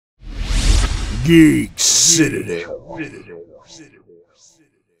Geek Citadel.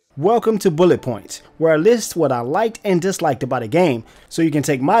 Welcome to Bullet Points, where I list what I liked and disliked about a game, so you can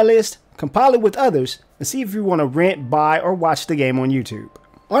take my list, compile it with others, and see if you want to rent, buy, or watch the game on YouTube.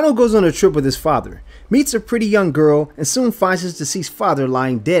 Arnold goes on a trip with his father, meets a pretty young girl, and soon finds his deceased father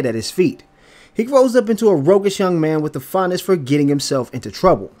lying dead at his feet. He grows up into a roguish young man with a fondness for getting himself into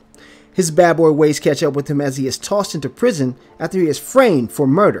trouble. His bad boy ways catch up with him as he is tossed into prison after he is framed for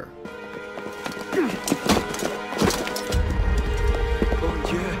murder.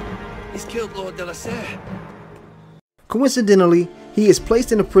 Coincidentally, he is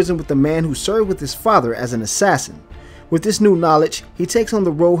placed in a prison with the man who served with his father as an assassin. With this new knowledge, he takes on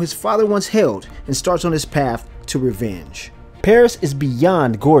the role his father once held and starts on his path to revenge. Paris is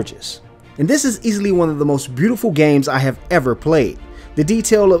beyond gorgeous, and this is easily one of the most beautiful games I have ever played. The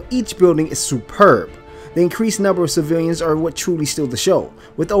detail of each building is superb. The increased number of civilians are what truly steal the show,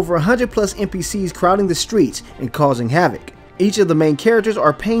 with over 100 plus NPCs crowding the streets and causing havoc. Each of the main characters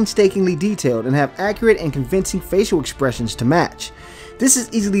are painstakingly detailed and have accurate and convincing facial expressions to match. This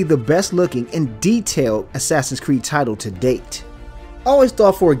is easily the best looking and detailed Assassin's Creed title to date. I always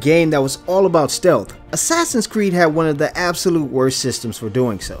thought for a game that was all about stealth, Assassin's Creed had one of the absolute worst systems for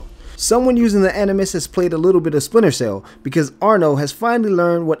doing so. Someone using the Animus has played a little bit of Splinter Cell because Arno has finally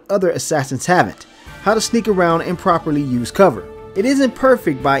learned what other assassins haven't: how to sneak around and properly use cover. It isn't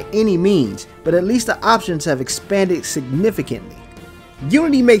perfect by any means, but at least the options have expanded significantly.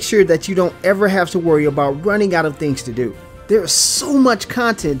 Unity makes sure that you don't ever have to worry about running out of things to do. There is so much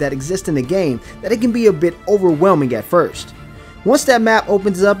content that exists in the game that it can be a bit overwhelming at first. Once that map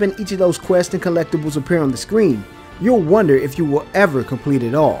opens up and each of those quests and collectibles appear on the screen, you'll wonder if you will ever complete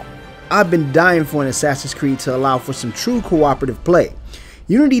it all. I've been dying for an Assassin's Creed to allow for some true cooperative play.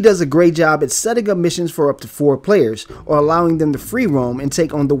 Unity does a great job at setting up missions for up to 4 players, or allowing them to free roam and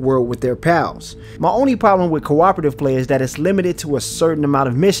take on the world with their pals. My only problem with cooperative play is that it's limited to a certain amount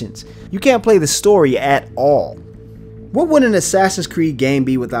of missions. You can't play the story at all. What would an Assassin's Creed game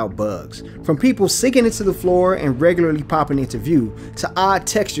be without bugs? From people sinking into the floor and regularly popping into view, to odd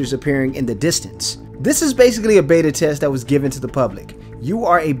textures appearing in the distance. This is basically a beta test that was given to the public. You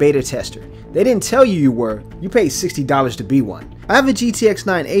are a beta tester. They didn't tell you you were, you paid $60 to be one. I have a GTX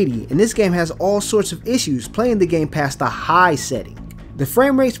 980 and this game has all sorts of issues playing the game past the high setting. The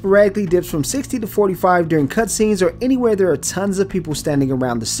frame rate sporadically dips from 60 to 45 during cutscenes or anywhere there are tons of people standing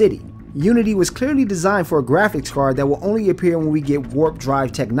around the city. Unity was clearly designed for a graphics card that will only appear when we get warp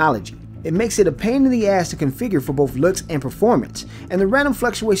drive technology. It makes it a pain in the ass to configure for both looks and performance, and the random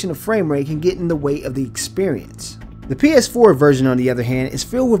fluctuation of frame rate can get in the way of the experience. The PS4 version, on the other hand, is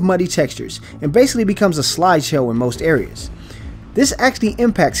filled with muddy textures and basically becomes a slideshow in most areas. This actually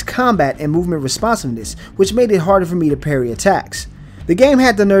impacts combat and movement responsiveness, which made it harder for me to parry attacks. The game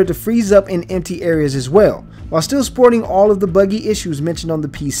had the nerve to freeze up in empty areas as well, while still sporting all of the buggy issues mentioned on the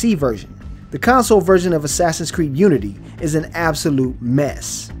PC version. The console version of Assassin's Creed Unity is an absolute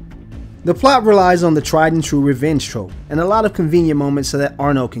mess. The plot relies on the tried and true revenge trope, and a lot of convenient moments so that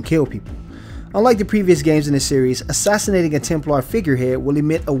Arno can kill people. Unlike the previous games in the series, assassinating a Templar figurehead will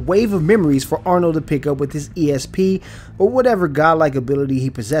emit a wave of memories for Arnold to pick up with his ESP or whatever godlike ability he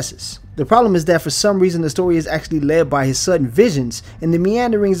possesses. The problem is that for some reason the story is actually led by his sudden visions and the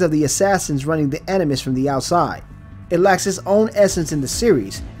meanderings of the assassins running the Animus from the outside. It lacks its own essence in the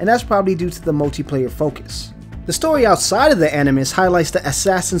series, and that's probably due to the multiplayer focus. The story outside of the Animus highlights the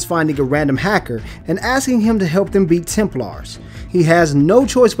assassins finding a random hacker and asking him to help them beat Templars. He has no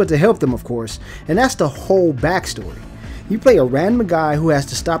choice but to help them, of course, and that's the whole backstory. You play a random guy who has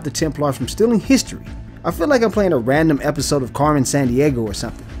to stop the Templars from stealing history. I feel like I'm playing a random episode of Carmen Sandiego or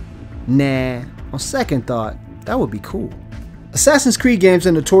something. Nah, on second thought, that would be cool. Assassin's Creed games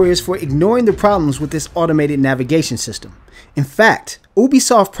are notorious for ignoring the problems with this automated navigation system. In fact,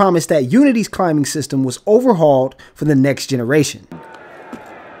 Ubisoft promised that Unity's climbing system was overhauled for the next generation.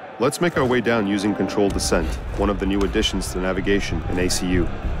 Let's make our way down using controlled descent, one of the new additions to navigation in ACU.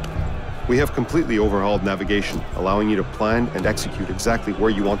 We have completely overhauled navigation, allowing you to plan and execute exactly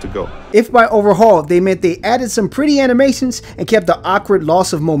where you want to go. If by overhauled they meant they added some pretty animations and kept the awkward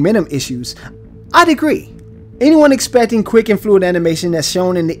loss of momentum issues, I'd agree. Anyone expecting quick and fluid animation as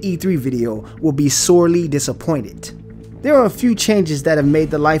shown in the E3 video will be sorely disappointed. There are a few changes that have made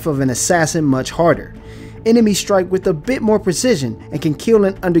the life of an assassin much harder. Enemies strike with a bit more precision and can kill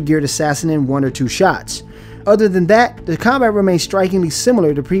an undergeared assassin in 1 or 2 shots. Other than that, the combat remains strikingly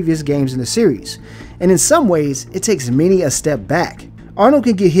similar to previous games in the series, and in some ways, it takes many a step back. Arnold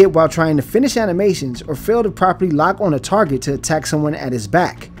can get hit while trying to finish animations or fail to properly lock on a target to attack someone at his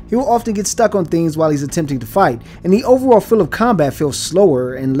back. He will often get stuck on things while he's attempting to fight, and the overall feel of combat feels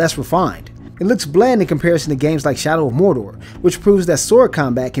slower and less refined. It looks bland in comparison to games like Shadow of Mordor, which proves that sword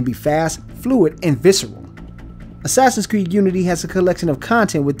combat can be fast, fluid, and visceral. Assassin's Creed Unity has a collection of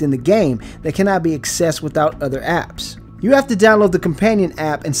content within the game that cannot be accessed without other apps. You have to download the companion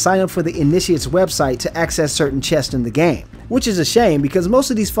app and sign up for the Initiate's website to access certain chests in the game, which is a shame because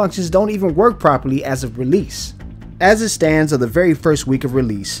most of these functions don't even work properly as of release. As it stands on the very first week of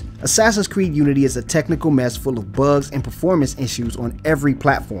release, Assassin's Creed Unity is a technical mess full of bugs and performance issues on every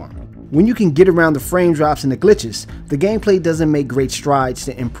platform. When you can get around the frame drops and the glitches, the gameplay doesn't make great strides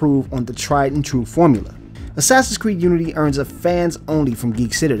to improve on the tried and true formula. Assassin's Creed Unity earns a fans only from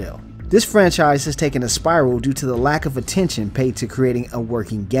Geek Citadel. This franchise has taken a spiral due to the lack of attention paid to creating a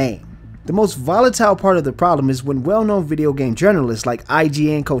working game. The most volatile part of the problem is when well-known video game journalists like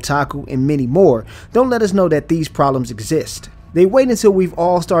IGN, Kotaku, and many more don't let us know that these problems exist. They wait until we've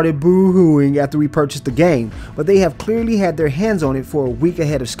all started boo-hooing after we purchased the game, but they have clearly had their hands on it for a week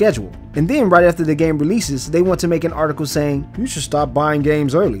ahead of schedule. And then right after the game releases, they want to make an article saying, you should stop buying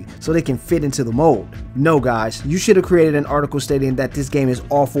games early so they can fit into the mold. No guys, you should have created an article stating that this game is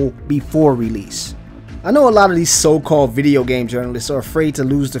awful before release. I know a lot of these so-called video game journalists are afraid to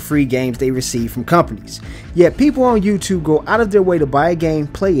lose the free games they receive from companies. Yet people on YouTube go out of their way to buy a game,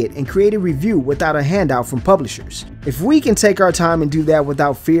 play it, and create a review without a handout from publishers. If we can take our time and do that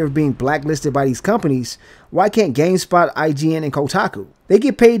without fear of being blacklisted by these companies, why can't GameSpot, IGN, and Kotaku? They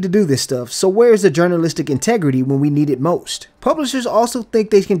get paid to do this stuff, so where is the journalistic integrity when we need it most? Publishers also think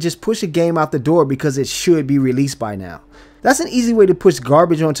they can just push a game out the door because it should be released by now. That's an easy way to push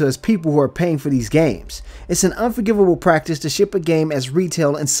garbage onto us people who are paying for these games. It's an unforgivable practice to ship a game as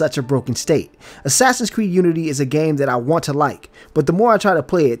retail in such a broken state. Assassin's Creed Unity is a game that I want to like, but the more I try to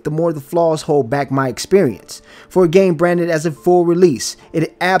play it, the more the flaws hold back my experience. For a game branded as a full release,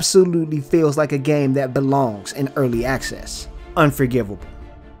 it absolutely feels like a game that belongs in early access. Unforgivable.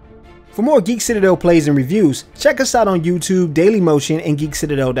 For more Geek Citadel plays and reviews, check us out on YouTube, Dailymotion, and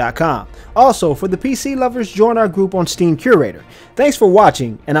GeekCitadel.com. Also, for the PC lovers, join our group on Steam Curator. Thanks for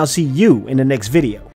watching, and I'll see you in the next video.